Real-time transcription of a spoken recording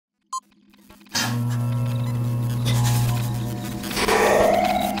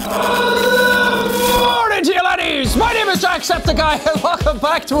Jacksepticeye, and welcome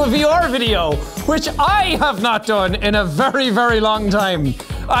back to a VR video, which I have not done in a very, very long time.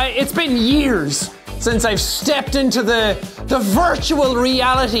 It's been years since I've stepped into the virtual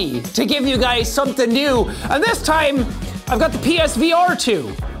reality to give you guys something new. And this time, I've got the PSVR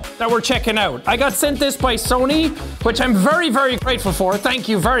 2 that we're checking out. I got sent this by Sony, which I'm very, very grateful for. Thank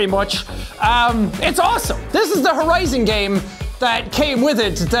you very much. It's awesome. This is the Horizon game that came with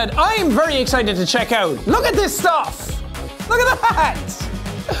it that I am very excited to check out. Look at this stuff. Look at that.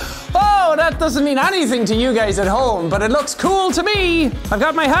 Oh, that doesn't mean anything to you guys at home, but it looks cool to me. I've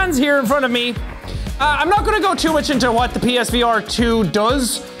got my hands here in front of me. I'm not gonna go too much into what the PSVR 2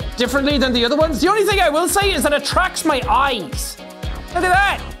 does differently than the other ones. The only thing I will say is that it tracks my eyes. Look at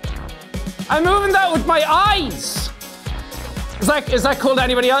that. I'm moving that with my eyes. Is that cool to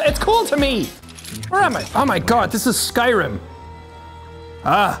anybody else? It's cool to me. Where am I? Oh my God, this is Skyrim.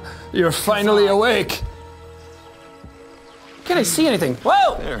 Ah, you're finally awake. Can I see anything?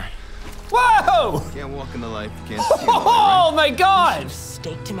 Whoa! There. Whoa! Can't walk in the light, you can't see. Oh my God!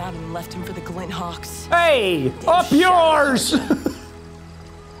 Staked him out and left him for the Glint Hawks. Hey, up yours!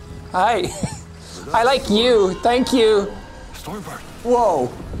 Hi. I like you. Thank you. Stormbird. Whoa.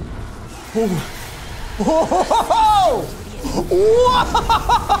 Whoa! Whoa!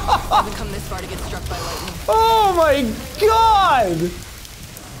 I haven't come this far to get struck by lightning. Oh my God!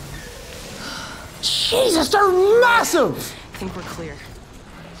 Jesus, they're massive! I think we're clear.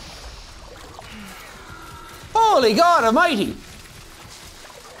 Holy God Almighty!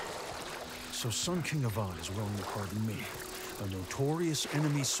 So Sun King Avad is willing to pardon me, a notorious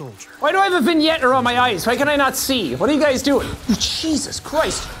enemy soldier. Why do I have a vignette around my eyes? Why can I not see? What are you guys doing? Jesus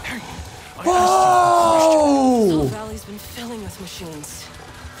Christ! Whoa! Salt Valley's been filling with machines.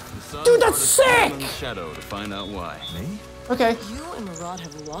 Dude, that's sick! In the shadow to find out why. Me? Okay. You and Murad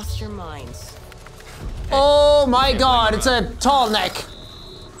have lost your minds. Oh my God, it's a tall neck.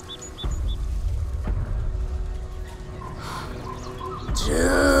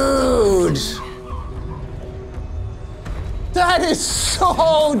 Dude. That is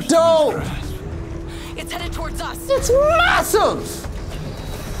so dope. It's headed towards us. It's massive.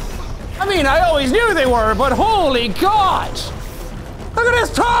 I mean, I always knew they were, but holy God. Look at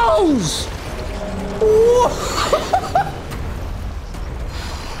his toes.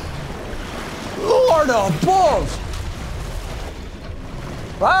 Lord above!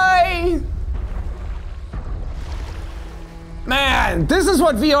 Bye! Man, this is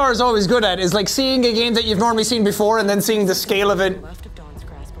what VR is always good at, is like seeing a game that you've normally seen before and then seeing the scale of it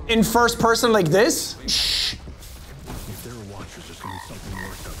in first person like this. Shh. If there are watchers, there's gonna be something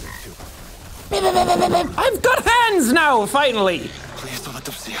worse out there too. I've got hands now, finally! Please don't let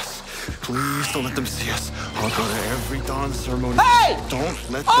them see us. Please don't let them see us. I'll go to every dawn ceremony. Hey! Don't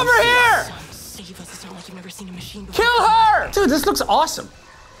let them Over see here! us. Save us. It's not like you've never seen a machine before. Kill her! Dude, this looks awesome.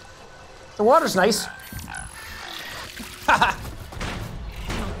 The water's nice. Haha.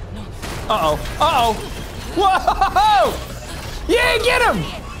 No. Uh-oh. Uh-oh. Whoa! Yeah, get him!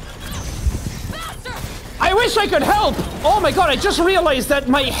 Faster! I wish I could help! Oh my God, I just realized that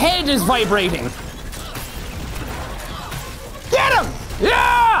my head is vibrating. Get him!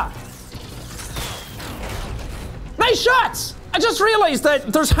 Yeah! Nice shots! I just realized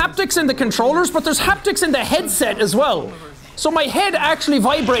that there's haptics in the controllers, but there's haptics in the headset as well. So my head actually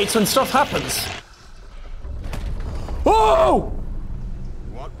vibrates when stuff happens. Whoa!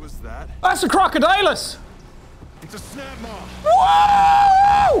 What was that? That's a crocodilus! It's a snap maw.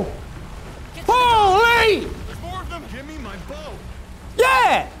 Whoa! Holy! There's more of them. Give me my bow.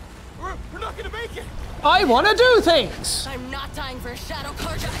 Yeah! We're not gonna make it. I want to do things! I'm not dying for a shadow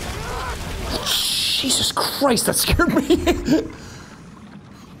carjack. Jesus Christ, that scared me.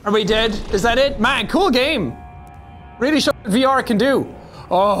 Are we dead? Is that it? Man, cool game. Really show what VR can do.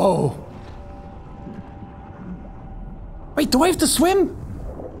 Oh. Wait, do I have to swim?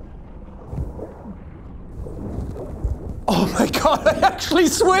 Oh my God, I actually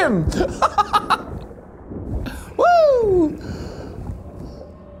swim. Woo!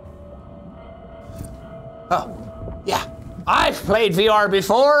 Oh, yeah. I've played VR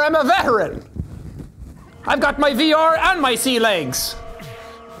before, I'm a veteran. I've got my VR and my sea legs.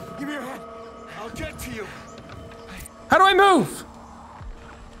 Give me your hand. I'll get to you. How do I move?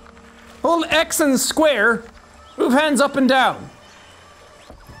 Hold X and square. Move hands up and down.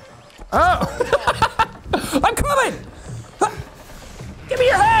 Oh. I'm coming! Give me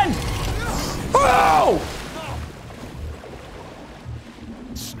your hand! Oh!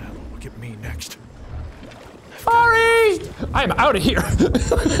 Snap, look at me next. Sorry! I'm out of here.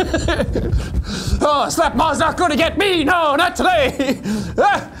 Oh, Slapmaw's not gonna get me! No, not today!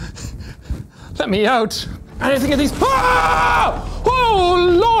 Ah. Let me out. Anything of these? Ah!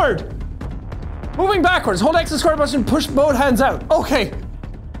 Oh, Lord! Moving backwards. Hold X and square button, push both hands out. Okay.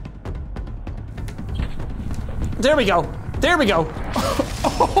 There we go. There we go.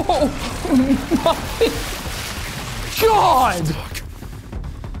 Oh, my God!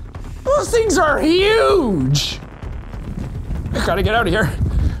 Those things are huge! I gotta get out of here.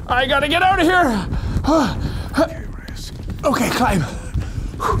 I gotta get out of here! Okay, climb.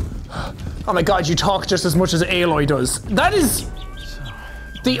 Oh my God, you talk just as much as Aloy does. That is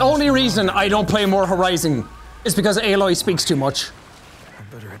the only reason I don't play more Horizon is because Aloy speaks too much. I'd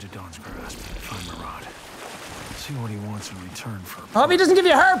better head to Dawn's Grasp and find Murad. See what he wants in return for. I hope he doesn't give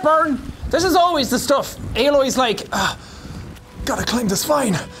you heartburn. This is always the stuff. Aloy's like, gotta climb this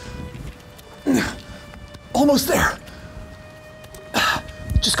vine. Almost there.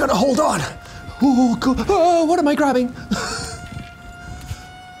 Just gotta hold on. Oh, God. Oh, what am I grabbing?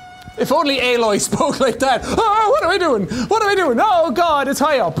 If only Aloy spoke like that. Oh, what am I doing? What am I doing? Oh, God, it's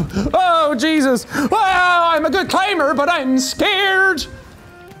high up. Oh, Jesus. Oh, I'm a good climber, but I'm scared.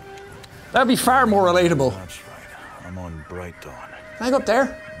 That'd be far more relatable. That's right. I'm on Bright Dawn. Can I go up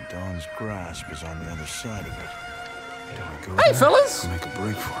there? Dawn's Grasp is on the other side of it. Do I go Hey, there? fellas. I'll make a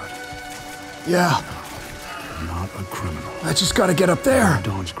break for it. Yeah, I'm not a criminal. I just gotta get up there.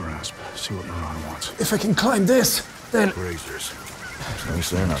 Dawn's Grasp. See what Murad wants. If I can climb this, then... Razors. At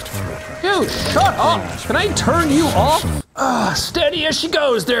least they're not a threat. Dude, shut up! Can I turn you off? Steady as she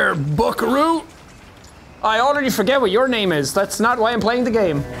goes there, buckaroo. I already forget what your name is. That's not why I'm playing the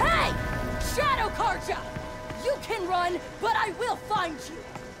game. Hey! Shadow Karja! You can run, but I will find you.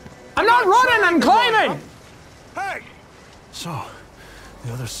 I'm not running, I'm climbing! Hey! So,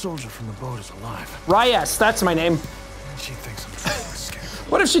 the other soldier from the boat is alive. Ryas, that's my name. She thinks I'm trying to escape.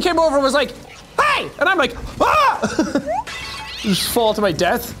 What if she came over and was like, hey! And I'm like, ah! Just fall to my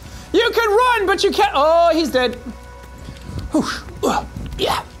death. You can run, but you can't. Oh, he's dead. Whoosh.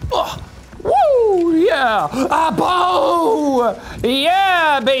 Yeah. Woo! Yeah. A bow!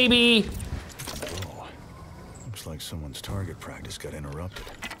 Yeah, baby. Oh, looks like someone's target practice got interrupted.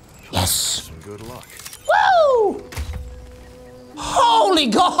 Yes. Some good luck. Woo! Holy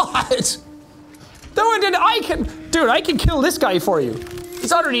God! No, dude, I can kill this guy for you.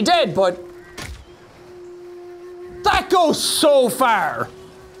 He's already dead, but that goes so far.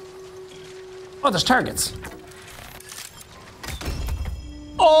 Oh, there's targets.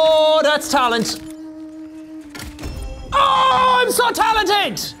 Oh, that's talent. Oh, I'm so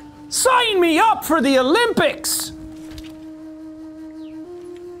talented! Sign me up for the Olympics!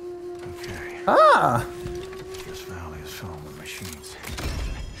 Okay. Ah, This valley is filled with machines.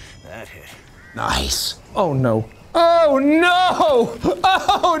 That hit. nice. Oh no. Oh no!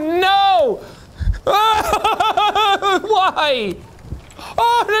 Oh no! Why?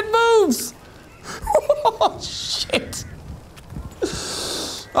 Oh, it moves! Oh, shit!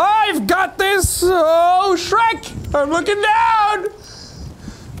 I've got this! Oh, Shrek! I'm looking down!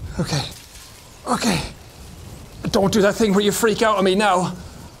 Okay. Okay. Don't do that thing where you freak out on me now.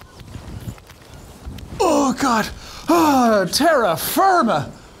 Oh, God. Oh, terra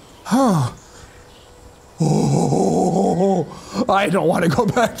firma. Oh. Oh, I don't want to go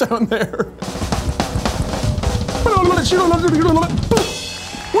back down there.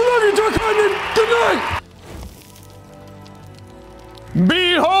 We love you, Duck Canyon. Good night.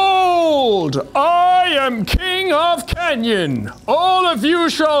 Behold, I am King of Canyon. All of you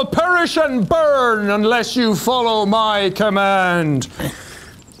shall perish and burn unless you follow my command. Can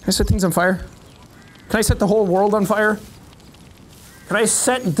I set things on fire? Can I set the whole world on fire? Can I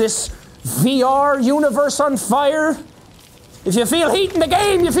set this VR universe on fire? If you feel heat in the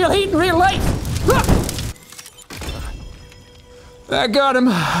game, you feel heat in real life. I got him.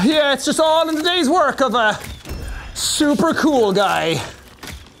 Yeah, it's just all in the day's work of a super cool guy.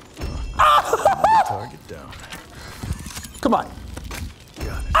 Target down. Come on.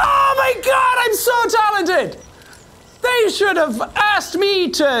 Oh my God, I'm so talented! They should have asked me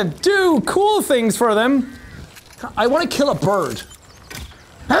to do cool things for them. I want to kill a bird.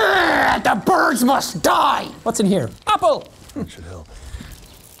 The birds must die! What's in here? Apple! Should help.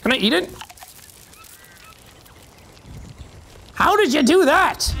 Can I eat it? How did you do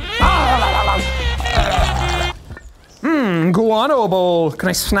that? Guano bowl. Can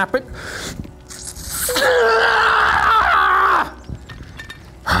I snap it?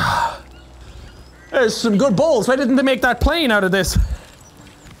 There's some good bowls. Why didn't they make that plane out of this?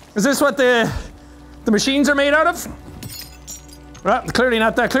 Is this what the machines are made out of? Well, clearly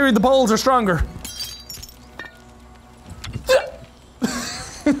not that. Clearly the bowls are stronger.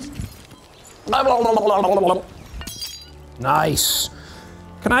 Nice.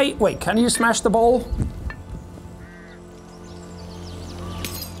 Can you smash the bowl?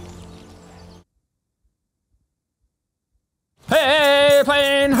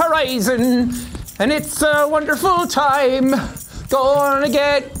 horizon, and it's a wonderful time. Gonna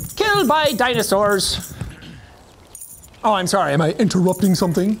get killed by dinosaurs. Oh, I'm sorry, am I interrupting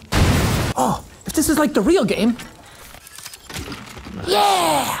something? Oh, if this is like the real game.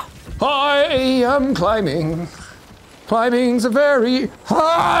 Yeah! I am climbing. Climbing's a very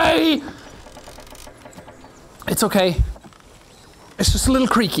high. It's okay. It's just a little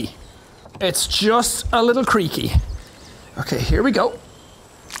creaky. It's just a little creaky. Okay, here we go.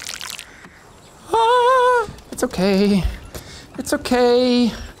 Ah, it's okay. It's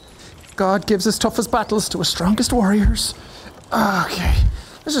okay. God gives his toughest battles to his strongest warriors. Okay,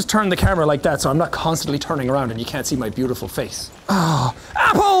 let's just turn the camera like that so I'm not constantly turning around and you can't see my beautiful face. Oh,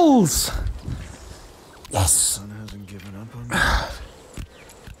 apples! Yes. Sun hasn't given up on me.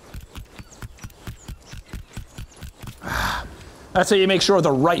 That's how you make sure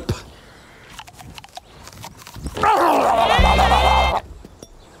they're ripe.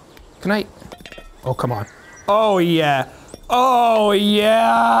 Can I? Oh, come on. Oh, yeah. Oh,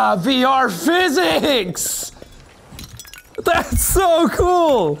 yeah. VR physics. That's so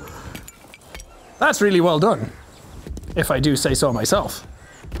cool. That's really well done. If I do say so myself.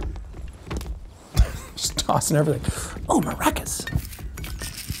 Just tossing everything. Oh, maracas.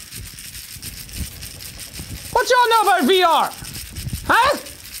 What y'all know about VR? Huh?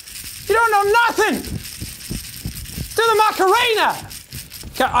 You don't know nothing. Do the Macarena.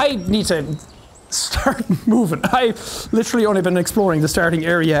 I need to start moving. I've literally only been exploring the starting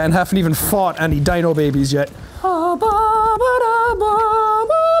area and haven't even fought any dino babies yet.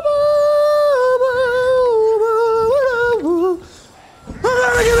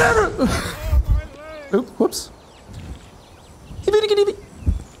 Oop, whoops.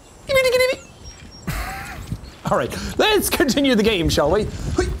 All right, let's continue the game, shall we?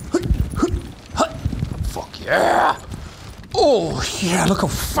 Fuck yeah. Oh yeah, look how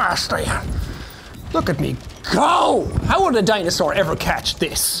fast I am. Look at me go. How would a dinosaur ever catch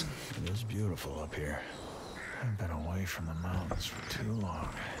this? It is beautiful up here. I've been away from the mountains for too long.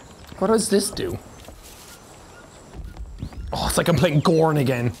 What does this do? Oh, it's like I'm playing Gorn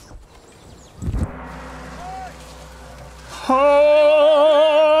again.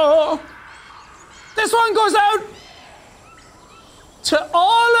 Oh! This one goes out to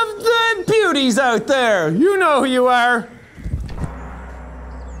all of the beauties out there. You know who you are.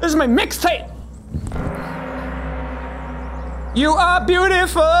 This is my mixtape. You are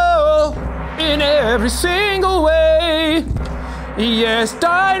beautiful in every single way. Yes,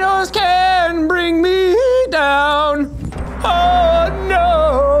 dinos can bring me down. Oh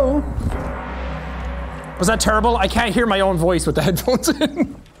no. Was that terrible? I can't hear my own voice with the headphones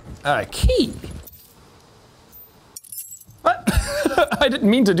in. Key. What? I didn't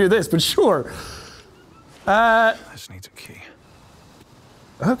mean to do this, but sure. This needs a key.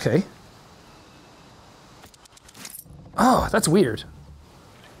 Okay. Oh, that's weird.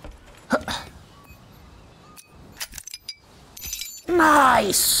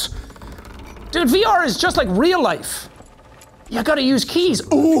 Nice! Dude, VR is just like real life. You gotta use keys.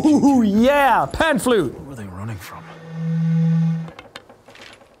 Ooh, yeah, pan flute. Where were they running from?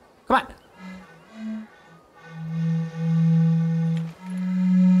 Come on.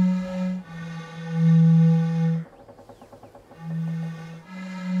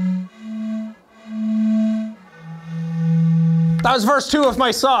 That was verse 2 of my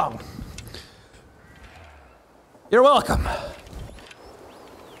song. You're welcome.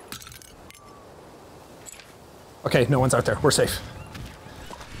 Okay, no one's out there. We're safe.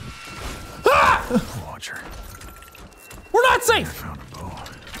 Ah! Watcher. We're not safe! Found a bow.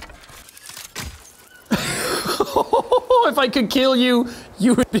 If I could kill you,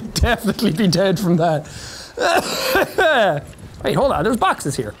 you would definitely be dead from that. Wait, hold on. There's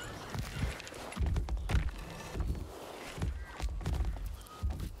boxes here.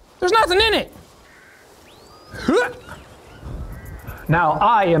 There's nothing in it. Now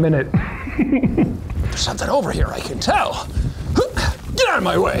I am in it. There's something over here, I can tell. Get out of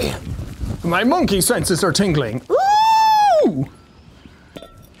my way. My monkey senses are tingling. Ooh!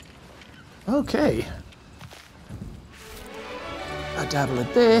 Okay. A dabble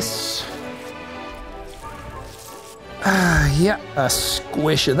at this. Yeah, a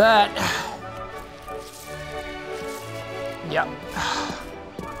squish of that. Yep.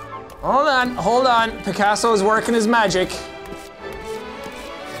 Hold on. Picasso's working his magic.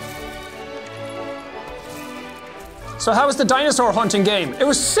 So how was the dinosaur hunting game? It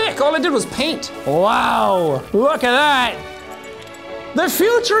was sick, all I did was paint. Wow, look at that. The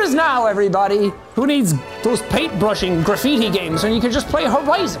future is now, everybody. Who needs those paint brushing graffiti games when you can just play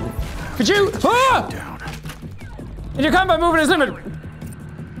Horizon? Could you, Down. Did you come by moving his limit?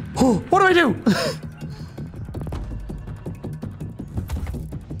 What do I do?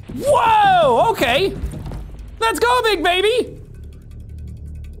 Whoa, okay. Let's go, big baby.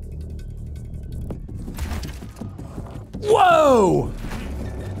 Whoa.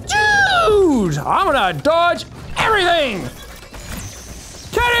 Dude, I'm gonna dodge everything.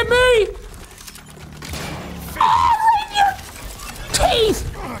 Can't hit me. Ah, right in your teeth.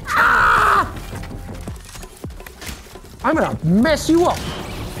 Ah. I'm gonna mess you up.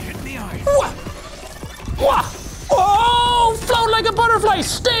 Wah. Wah. Oh, float like a butterfly,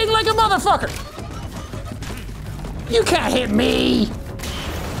 sting like a motherfucker. You can't hit me.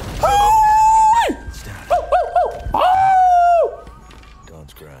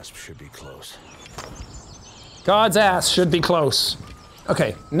 Dawn's grasp should be close. God's ass should be close.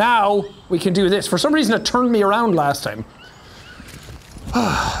 Okay, now we can do this. For some reason it turned me around last time.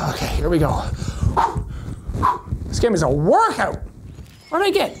 Okay, here we go. This game is a workout. What did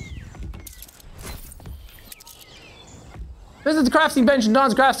I get? Visit the crafting bench in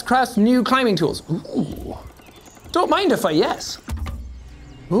Dawn's Grasp to craft new climbing tools. Ooh. Don't mind if I yes.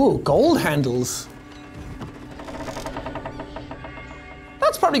 Ooh, gold handles.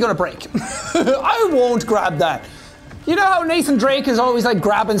 That's probably gonna break. I won't grab that. You know how Nathan Drake is always like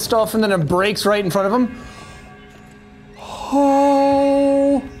grabbing stuff and then it breaks right in front of him?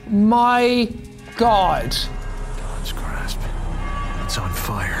 Oh my God. Dawn's grasp. It's on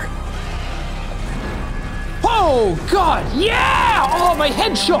fire. Oh God, yeah! Oh, my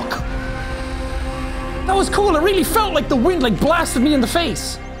head shook. That was cool. It really felt like the wind like blasted me in the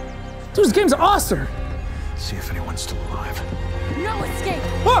face. Dude, this game's awesome. See if anyone's still alive. No escape.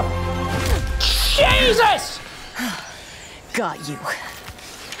 Whoa! Jesus! Got you.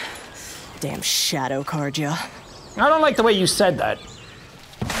 Damn shadow card ya. I don't like the way you said that.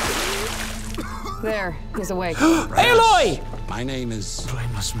 There, he's awake. Aloy! My name is...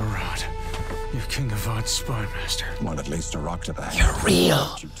 Blameless Marad. You're King of Vod's spy master. Well, at least a rock to back. You're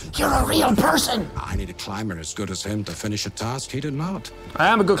real. You're a real person. I need a climber as good as him to finish a task he did not. I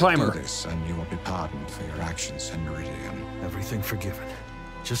am a good Do climber. this, and you will be pardoned for your actions in Meridian. Everything forgiven.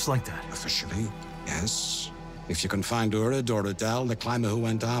 Just like that. Officially, yes. If you can find Urid or Adele, the climber who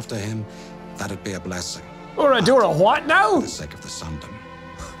went after him, that'd be a blessing. Or I do a what now? For the sake of the Sundom.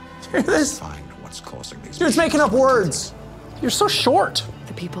 Hear this? Find what's causing these... Dude's making up words. You're so short.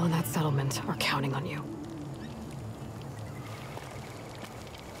 The people in that settlement are counting on you.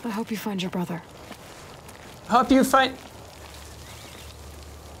 I hope you find your brother. Help you find...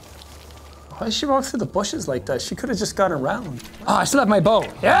 Why did she walk through the bushes like that? She could have just gone around. Oh, I still have my bow.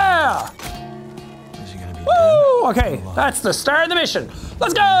 Yeah! Is he gonna be Woo! dead? Okay, that's the start of the mission.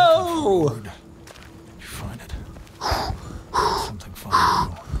 Let's go! Did you find it? Something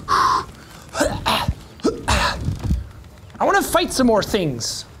fun. I want to fight some more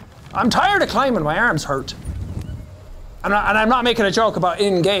things. I'm tired of climbing. My arms hurt. And I'm not making a joke about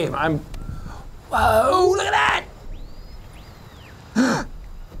in-game. Whoa, look at that!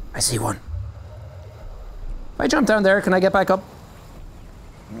 I see one. If I jump down there, can I get back up?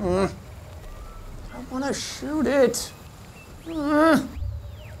 I want to shoot it. Can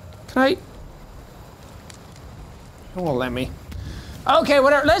I? It won't let me. Okay,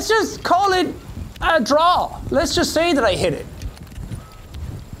 whatever. Let's just call it a draw. Let's just say that I hit it.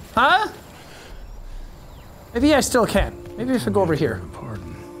 Huh? Maybe I still can. Maybe if I go over here.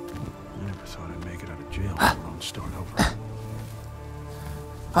 Pardon. I never thought I'd make it out of jail and start over.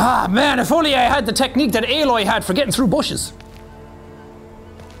 Ah, man, if only I had the technique that Aloy had for getting through bushes.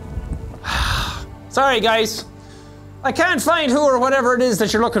 Sorry, guys. I can't find who or whatever it is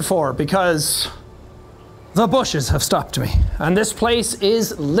that you're looking for because the bushes have stopped me. And this place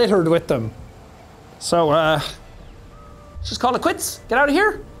is littered with them. So, let's just call it quits. Get out of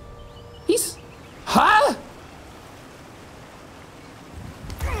here. Peace. Huh?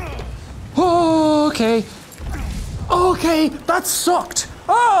 Oh, okay. Okay, that sucked.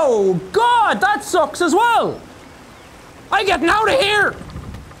 Oh, God, that sucks as well. I'm getting out of here.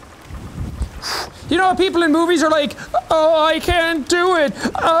 You know how people in movies are like, oh, I can't do it.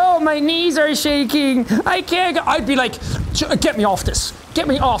 Oh, my knees are shaking. I can't go. I'd be like, get me off this. Get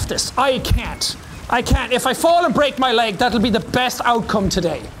me off this. I can't. I can't. If I fall and break my leg, that'll be the best outcome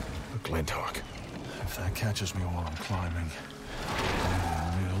today. Glinthawk. If that catches me while I'm climbing,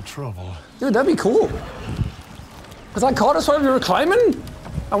 I'm in real trouble. Dude, that'd be cool. If that caught us while we were climbing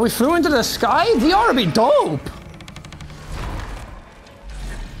and we flew into the sky, VR would be dope.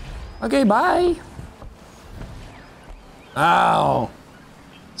 Okay, bye. Ow.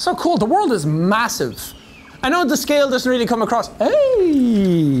 So cool. The world is massive. I know the scale doesn't really come across.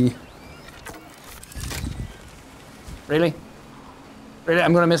 Hey. Really? Really?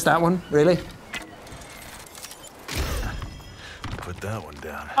 I'm gonna miss that one? Really? Put that one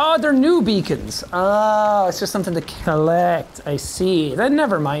down. Oh, they're new beacons. Oh, it's just something to collect. I see. Then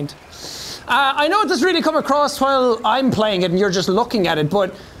never mind. I know it doesn't really come across while I'm playing it and you're just looking at it,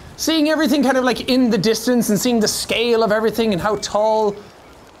 but seeing everything kind of like in the distance and seeing the scale of everything and how tall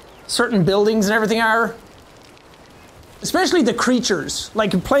certain buildings and everything are. Especially the creatures.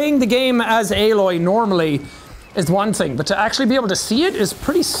 Like playing the game as Aloy normally is one thing, but to actually be able to see it is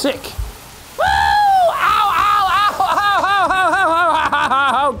pretty sick. Woo! Ow, ow, ow, ow, ow, ow, ow,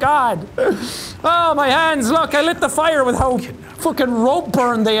 ow, oh God. Oh, my hands, look, I lit the fire with how fucking rope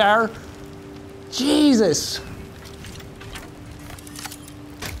burned they are. Jesus.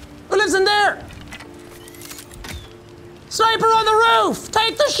 Who lives in there? Sniper on the roof!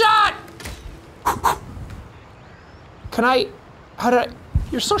 Take the shot! Can I... How did I...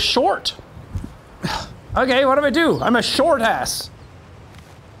 You're so short. Okay, what do I do? I'm a short ass.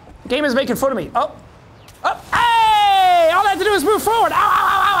 The game is making fun of me. Oh. Oh. Hey! All I have to do is move forward. Ow,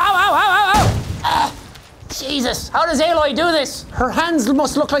 ow, ow, ow, ow, ow, ow, ow. Jesus, how does Aloy do this? Her hands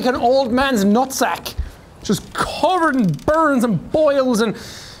must look like an old man's nutsack. Just covered in burns and boils and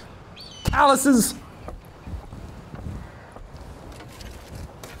calluses.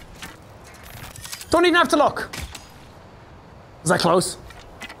 Don't even have to look. Is that close?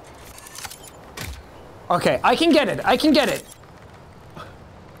 Okay, I can get it. I can get it.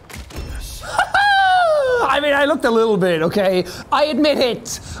 I mean, I looked a little bit, okay? I admit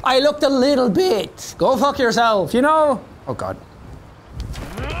it. I looked a little bit. Go fuck yourself, you know? Oh, God.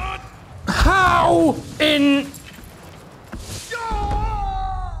 How in...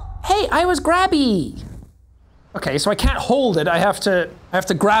 Hey, I was grabby. Okay, so I can't hold it. I have to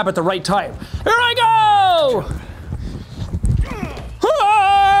grab at the right time. Here I go!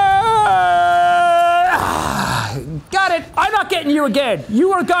 Got it. I'm not getting you again. You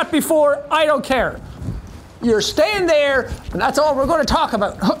were got before. I don't care. You're staying there, and that's all we're going to talk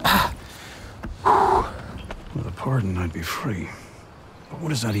about. With a pardon, I'd be free. But what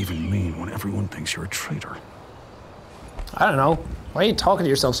does that even mean when everyone thinks you're a traitor? I don't know. Why are you talking to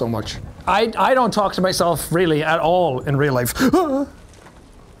yourself so much? I don't talk to myself really at all in real life.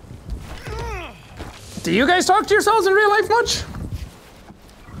 Do you guys talk to yourselves in real life much?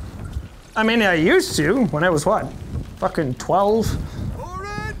 I mean, I used to when I was what? Fucking 12?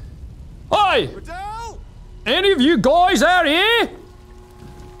 Hi! Any of you guys out here?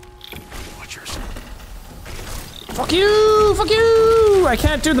 Watch yourself. Fuck you! Fuck you! I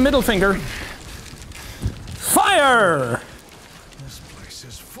can't do the middle finger. Fire! This place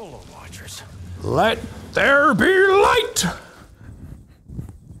is full of watchers. Let there be light!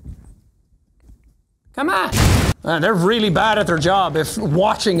 Come on! They're really bad at their job if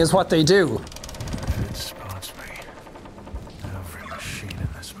watching is what they do. If it spots me, every machine in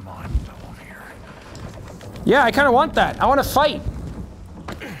this mine will know I'm here. Yeah, I kind of want that. I want to fight.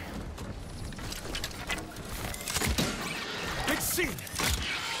 Big scene.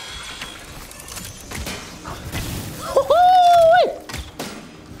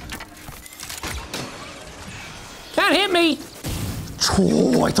 Can't hit me.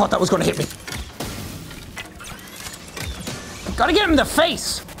 Oh, I thought that was going to hit me. Gotta get him in the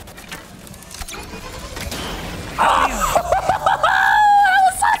face. Oh! That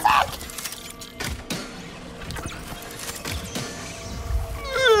was so sick.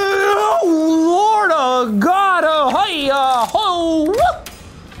 Oh, Lord of God, hey, ho!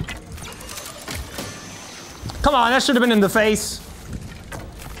 Come on, that should have been in the face.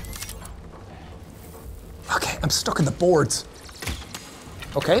 Okay, I'm stuck in the boards.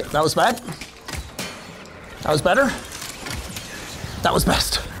 Okay, that was bad. That was better. That was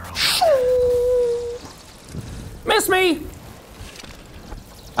best. Miss me!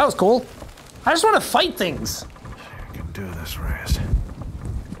 That was cool. I just want to fight things. You can do this, Reyes.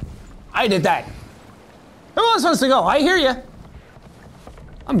 I did that. Who else wants to go? I hear you.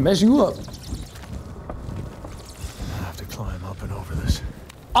 I'll mess you up. I have to climb up and over this.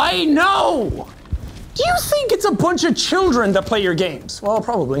 I know! Do you think it's a bunch of children that play your games? Well,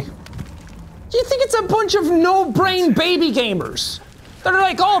 probably. Do you think it's a bunch of no-brain baby gamers? They're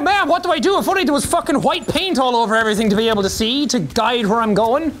like, oh man, what do I do if all I do is fucking white paint all over everything to be able to see, to guide where I'm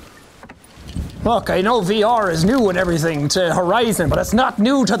going? Look, I know VR is new and everything to Horizon, but it's not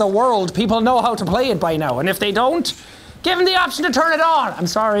new to the world. People know how to play it by now, and if they don't, give them the option to turn it on. I'm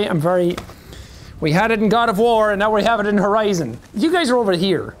sorry, we had it in God of War, and now we have it in Horizon. You guys are over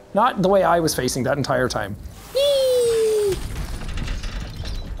here, not the way I was facing that entire time. Whee!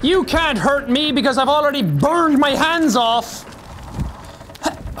 You can't hurt me because I've already burned my hands off.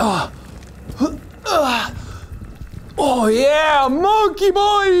 Oh yeah, monkey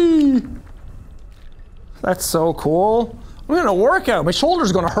boy! That's so cool. I'm gonna work out. My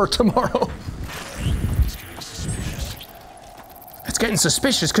shoulder's gonna hurt tomorrow. It's getting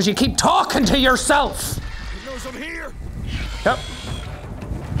suspicious because you keep talking to yourself. He knows I'm here. Yep.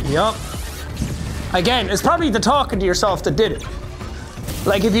 Yep. Again, it's probably the talking to yourself that did it.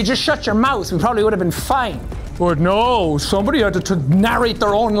 Like if you just shut your mouth, we probably would have been fine. But no, somebody had to narrate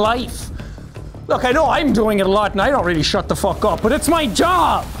their own life. Look, I know I'm doing it a lot and I don't really shut the fuck up, but it's my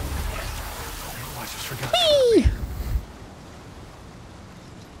job. I just forgot. Whee!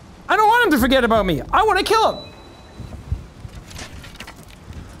 I don't want him to forget about me. I want to kill him.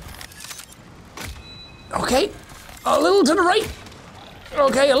 Okay, a little to the right.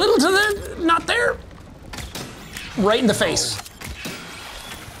 Okay, a little to the, not there. Right in the face.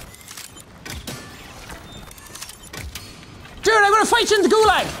 Dude, I'm gonna fight you in the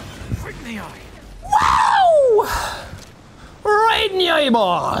gulag. Right in the eye. Wow! Right in the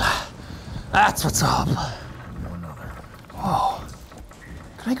eyeball. That's what's up. Another. Oh.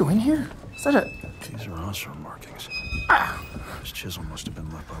 Can I go in here? Is that it? These are also markings. This chisel must have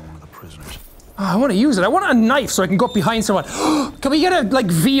been left by one of the prisoners. Oh, I want to use it. I want a knife so I can go up behind someone. Can we get a like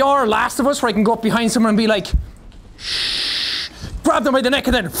VR Last of Us where I can go up behind someone and be like, shh, grab them by the neck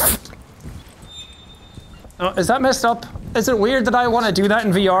and then. Oh, is that messed up? Is it weird that I want to do that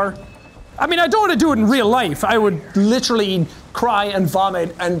in VR? I mean, I don't want to do it in real life. I would literally cry and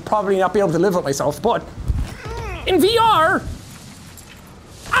vomit and probably not be able to live with myself. But in VR,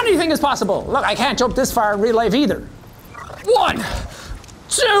 anything is possible. Look, I can't jump this far in real life either. 1,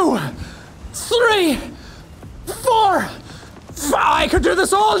 2, 3, 4, 5. I could do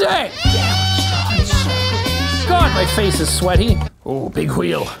this all day. God, my face is sweaty. Oh, big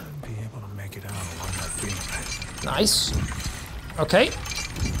wheel. Be able to make it out along that beam. Nice. Okay.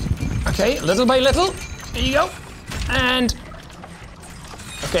 Okay, little by little. There you go. And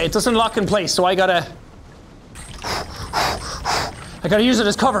okay, it doesn't lock in place, so I gotta use it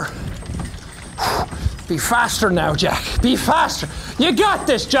as cover. Be faster now, Jack. Be faster. You got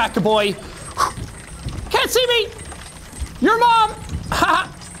this, Jack boy. Can't see me. Your mom.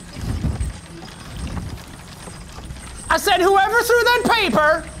 I said whoever threw that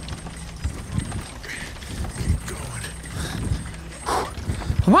paper.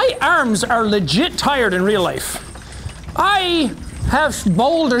 My arms are legit tired in real life. I have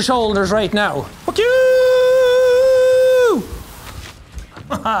boulder shoulders right now. Fuck you!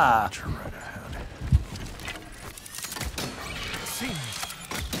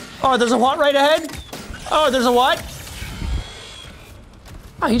 Oh, there's a what right ahead? Oh, there's a what?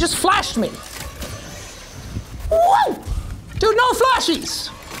 Oh, he just flashed me. Woo! Dude, no flashies!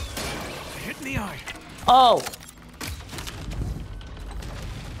 Hit in the eye. Oh.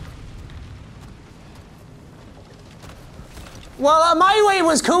 Well, my way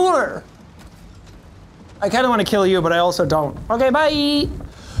was cooler. I kind of want to kill you, but I also don't. Okay, bye.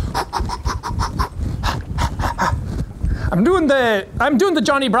 I'm doing the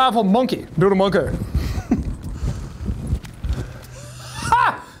Johnny Bravo monkey. Do the monkey.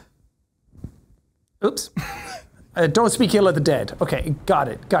 Ha! Oops. Don't speak ill of the dead. Okay, got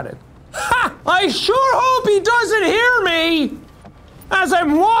it. Ha! I sure hope he doesn't hear me as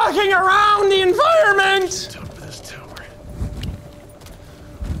I'm walking around the environment.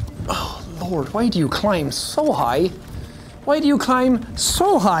 Oh, Lord, why do you climb so high? Why do you climb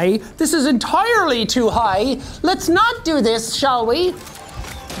so high? This is entirely too high. Let's not do this, shall we?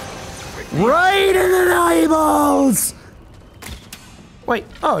 Right in the eyeballs! Wait,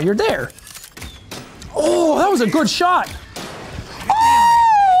 oh, you're there. Oh, that was a good shot.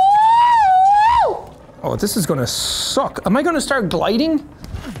 Oh, this is gonna suck. Am I gonna start gliding?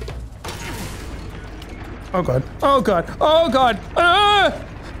 Oh God, oh God, oh God.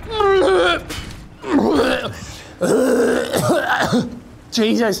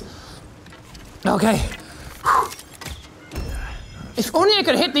 Jesus. Okay. If only I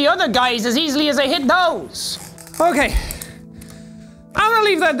could hit the other guys as easily as I hit those. Okay. I'm gonna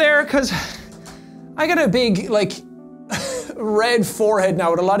leave that there because I got a big, like, red forehead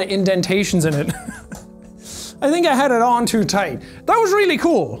now with a lot of indentations in it. I think I had it on too tight. That was really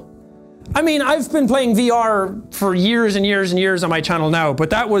cool. I mean, I've been playing VR for years and years and years on my channel now, but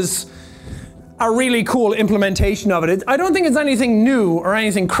that was a really cool implementation of it. I don't think it's anything new or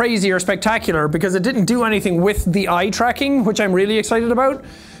anything crazy or spectacular because it didn't do anything with the eye tracking, which I'm really excited about.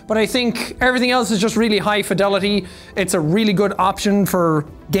 But I think everything else is just really high fidelity. It's a really good option for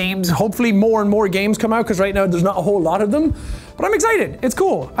games. Hopefully more and more games come out because right now there's not a whole lot of them. But I'm excited, it's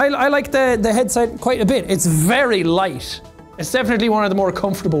cool. I like the headset quite a bit. It's very light. It's definitely one of the more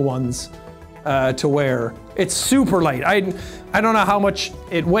comfortable ones. to wear. It's super light. I don't know how much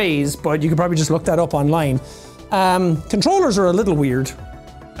it weighs, but you could probably just look that up online. Controllers are a little weird,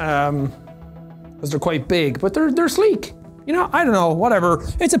 because they're quite big, but they're sleek. You know, I don't know, whatever.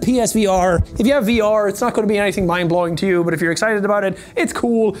 It's a PSVR. If you have VR, it's not going to be anything mind-blowing to you, but if you're excited about it, it's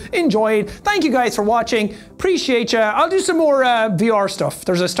cool. Enjoy it. Thank you guys for watching. Appreciate you. I'll do some more VR stuff.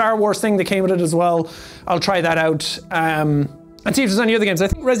 There's a Star Wars thing that came with it as well. I'll try that out and see if there's any other games. I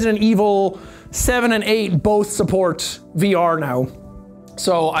think Resident Evil 7 and 8 both support VR now.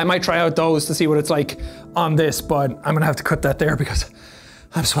 So I might try out those to see what it's like on this, but I'm going to have to cut that there because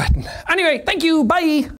I'm sweating. Anyway, thank you. Bye.